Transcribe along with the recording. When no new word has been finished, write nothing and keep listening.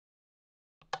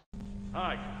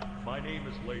Hi, my name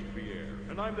is Pierre,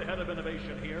 and I'm the head of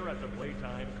innovation here at the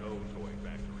Playtime Toy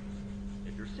Factory.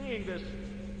 If you're seeing this,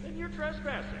 then you're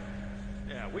trespassing.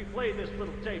 Yeah, we play this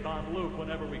little tape on loop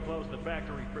whenever we close the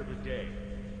factory for the day.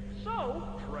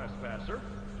 So, trespasser,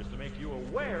 just to make you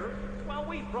aware, while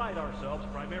we pride ourselves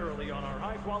primarily on our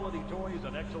high-quality toys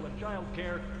and excellent child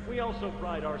care, we also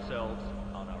pride ourselves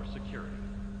on our security.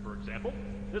 For example,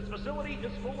 this facility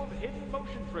is full of hidden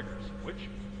motion triggers, which,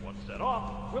 once set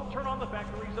off, will turn on the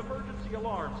factory's emergency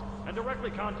alarms and directly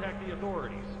contact the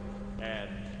authorities. And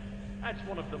that's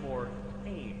one of the more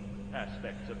tame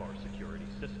aspects of our security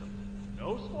system.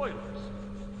 No spoilers.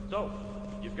 So,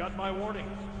 you've got my warning.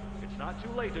 It's not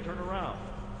too late to turn around.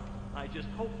 I just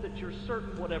hope that you're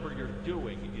certain whatever you're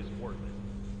doing is worth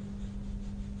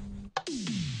it.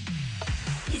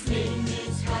 His name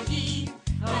is Huggy.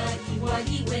 Huggy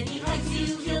Wuggy, when he hugs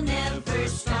you, he'll never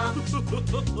stop.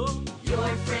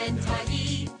 Your friend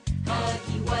Huggy.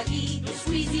 Huggy Wuggy, he'll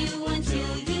squeeze you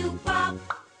until you pop.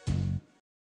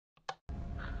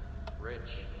 Rich,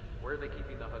 where are they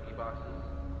keeping the Huggy boxes?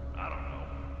 I don't know.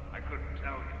 I couldn't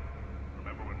tell you.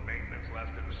 Remember when maintenance last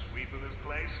did a sweep of this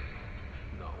place?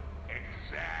 No.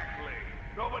 Exactly.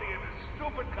 Nobody in this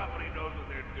stupid company knows what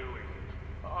they're doing.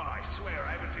 Oh, I swear,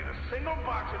 I haven't seen a single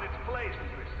box in its place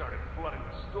since they started flooding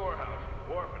the storehouse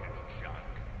with orphanage junk.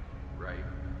 Right.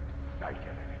 I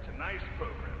get it. It's a nice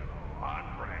program and all on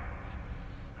brand.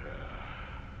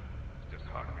 It's just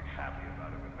hard to be happy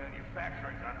about it when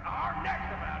manufacturing's on our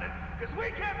necks about it, because we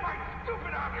can't find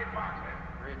stupid Omni boxes.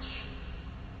 Rich.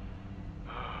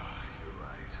 You're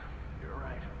right. You're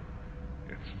right.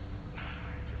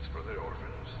 It's for the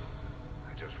orphans.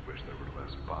 I just wish there were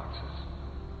less boxes.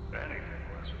 Anything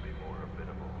less would be more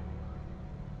habitable.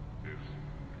 Is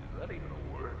that even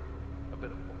a word?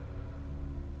 Habitable.